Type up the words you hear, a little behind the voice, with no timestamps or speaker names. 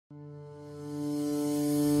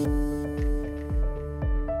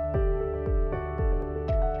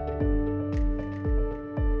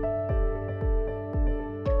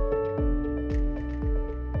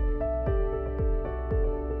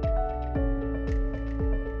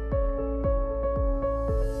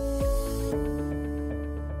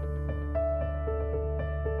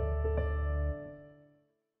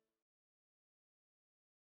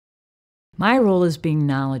My role is being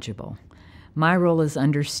knowledgeable. My role is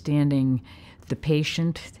understanding the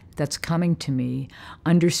patient that's coming to me,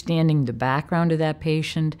 understanding the background of that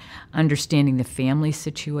patient, understanding the family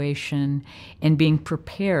situation, and being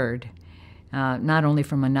prepared, not only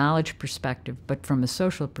from a knowledge perspective, but from a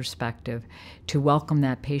social perspective, to welcome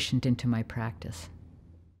that patient into my practice.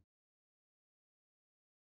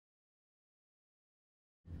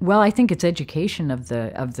 Well, I think it's education of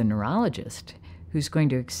the neurologist who's going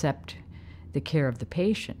to accept the care of the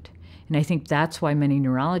patient. And I think that's why many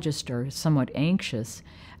neurologists are somewhat anxious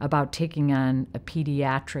about taking on a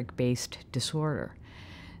pediatric-based disorder.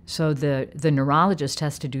 So the neurologist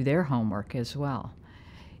has to do their homework as well,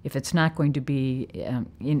 if it's not going to be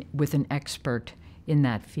with an expert in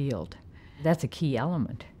that field. That's a key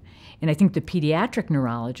element. And I think the pediatric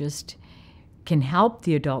neurologist can help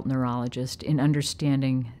the adult neurologist in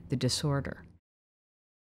understanding the disorder.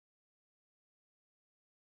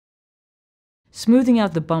 Smoothing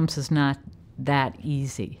out the bumps is not that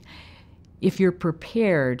easy. If you're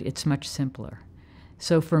prepared, it's much simpler.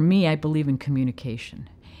 So for me, I believe in communication.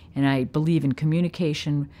 And I believe in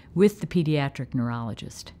communication with the pediatric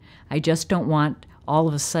neurologist. I just don't want all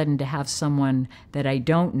of a sudden to have someone that I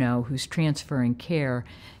don't know who's transferring care,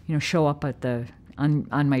 show up at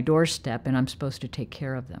on my doorstep and I'm supposed to take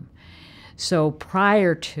care of them. So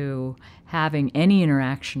prior to having any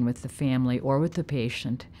interaction with the family or with the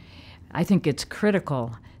patient, I think it's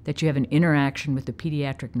critical that you have an interaction with the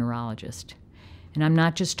pediatric neurologist. And I'm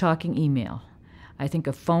not just talking email. I think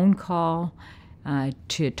a phone call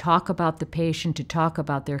to talk about the patient, to talk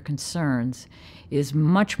about their concerns, is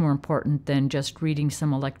much more important than just reading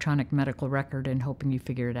some electronic medical record and hoping you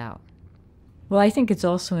figure it out. Well, I think it's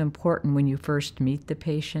also important when you first meet the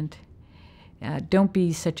patient, don't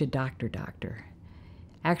be such a doctor.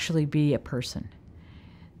 Actually be a person,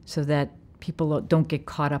 so that people don't get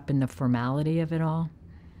caught up in the formality of it all,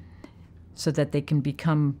 so that they can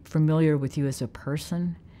become familiar with you as a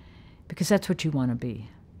person, because that's what you want to be.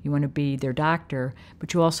 You want to be their doctor,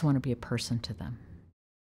 but you also want to be a person to them.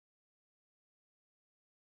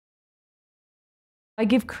 I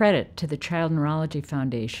give credit to the Child Neurology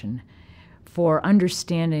Foundation for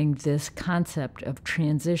understanding this concept of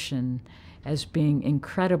transition as being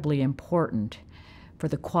incredibly important for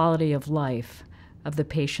the quality of life of the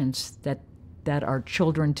patients that are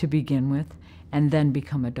children to begin with and then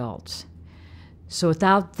become adults. So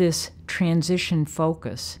without this transition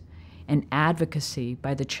focus and advocacy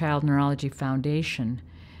by the Child Neurology Foundation,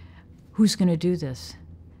 who's going to do this?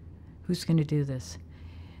 Who's going to do this?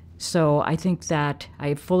 So I think that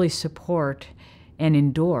I fully support and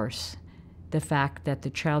endorse the fact that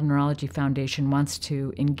the Child Neurology Foundation wants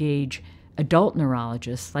to engage adult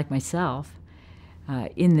neurologists like myself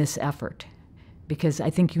in this effort, because I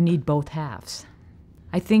think you need both halves.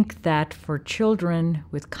 I think that for children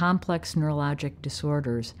with complex neurologic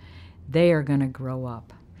disorders, they are going to grow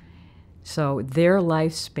up. So their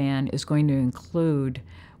lifespan is going to include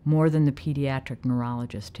more than the pediatric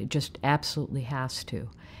neurologist. It just absolutely has to.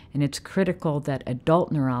 And it's critical that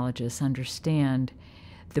adult neurologists understand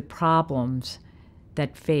the problems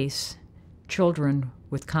that face children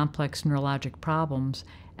with complex neurologic problems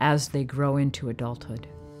as they grow into adulthood.